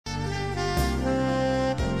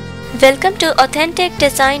Welcome to Authentic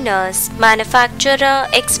Designers, manufacturer,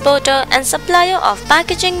 exporter and supplier of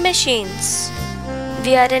packaging machines.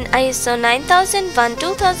 We are an ISO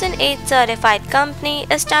 9001-2008 certified company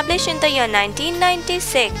established in the year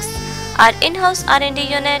 1996. Our in-house R&D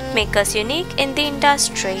unit makes us unique in the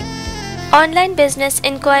industry. Online business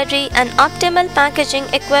inquiry and optimal packaging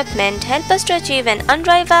equipment help us to achieve an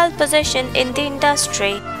unrivaled position in the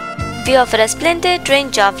industry. We offer a splendid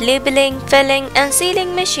range of labeling, filling and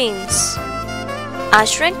sealing machines. Our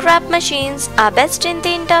shrink wrap machines are best in the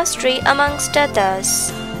industry amongst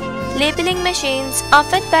others. Labeling machines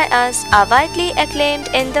offered by us are widely acclaimed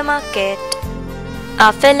in the market.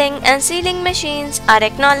 Our filling and sealing machines are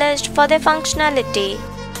acknowledged for their functionality.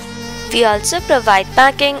 We also provide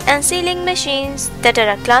packing and sealing machines that are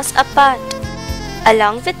a class apart.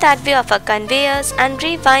 Along with that, we offer conveyors and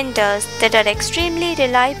rewinders that are extremely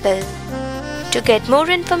reliable. To get more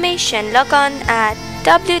information, log on at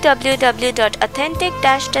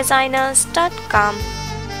www.authentic-designers.com.